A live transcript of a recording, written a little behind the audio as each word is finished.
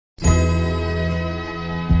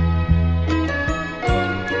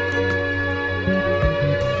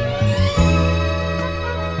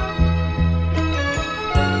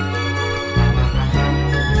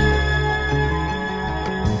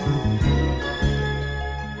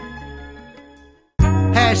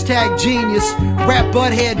hashtag genius. Rap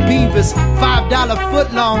butthead beavers, $5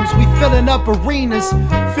 footlongs. We filling up arenas,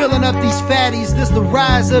 filling up these fatties. This the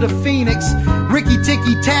rise of the phoenix. Ricky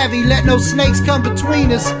Ticky Tavi, let no snakes come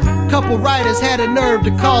between us. Couple writers had a nerve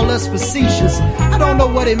to call us facetious. I don't know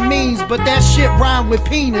what it means, but that shit rhyme with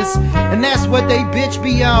penis, and that's what they bitch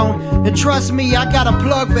be on. And trust me, I got a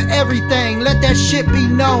plug for everything, let that shit be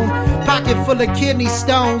known. Pocket full of kidney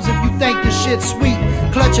stones if you think this shit's sweet.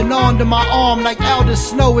 Clutching on to my arm like Elder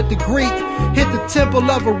Snow at the Greek. Hit the temple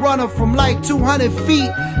of a runner from like 200 feet.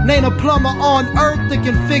 And ain't a plumber on earth that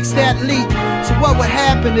can fix that leak. So what would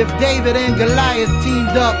happen if David and Goliath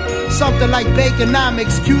teamed up? Something like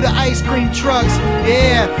Baconomics, cue the ice cream trucks.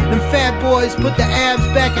 Yeah, them fat boys put the abs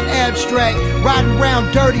back in abstract. Riding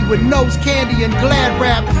around dirty with nose candy and glad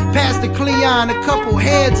wrap. Past the Cleon, a couple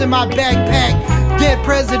heads in my backpack. Dead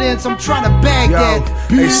presidents, I'm trying to bag that.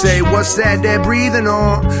 They say, what's that they're breathing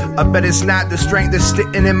on? I bet it's not the strength that's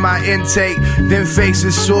sitting in my intake. Them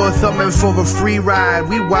faces sore, thumbing for a free ride.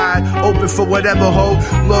 We wide open for whatever, ho.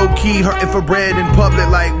 Low key, hurting for bread in public,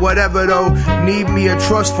 like whatever though. Need me a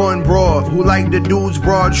trust fund broad who like the dude's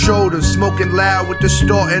broad shoulders, smoking loud with the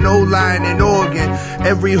starting O-line in Oregon.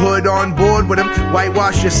 Every hood on board with him,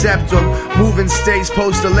 whitewash your septum. Moving states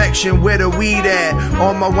post-election, where the weed at?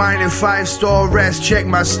 On my wine and 5-star rest. Check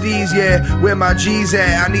my steez, yeah, where my G's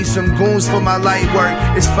at. I need some goons for my light work.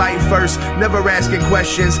 It's fight first, never asking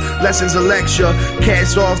questions. Lessons a lecture,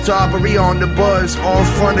 cast off to operate on the buzz. On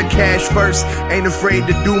front of cash first, ain't afraid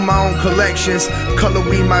to do my own collections. Color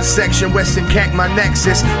weed my section, Western Cack my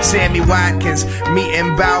nexus. Sammy Watkins,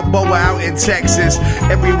 meeting Balboa out in Texas.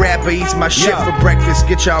 Every rapper eats my shit for breakfast,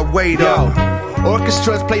 get y'all weight up.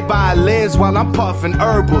 Orchestras play violins while I'm puffing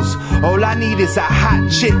herbals. All I need is a hot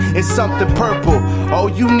chick and something purple. All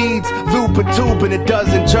you need's loop a tube and a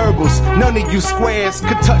dozen gerbils. None of you squares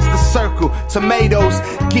could touch the circle. Tomatoes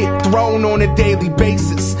get thrown on a daily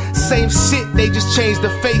basis. Same shit, they just change the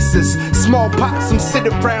faces. Small pots, I'm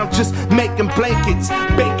sitting around just making blankets.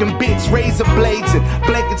 Baking bits, razor blades, and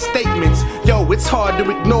blanket statements. Yo, it's hard to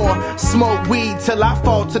ignore. Smoke weed till I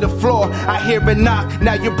fall to the floor. I hear a knock,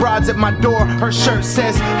 now your broad's at my door. Her shirt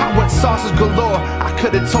says, I want sausage galore. I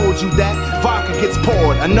could've told you that. Vodka gets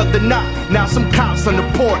poured, another knock, now some cops on the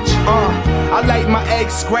porch. I like my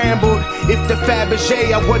eggs scrambled. If the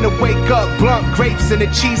Fabergé, I wanna wake up blunt grapes and a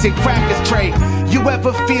cheese and crackers tray. You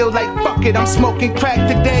ever feel like, fuck it, I'm smoking crack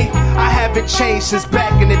today? I haven't changed since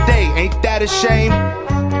back in the day, ain't that a shame?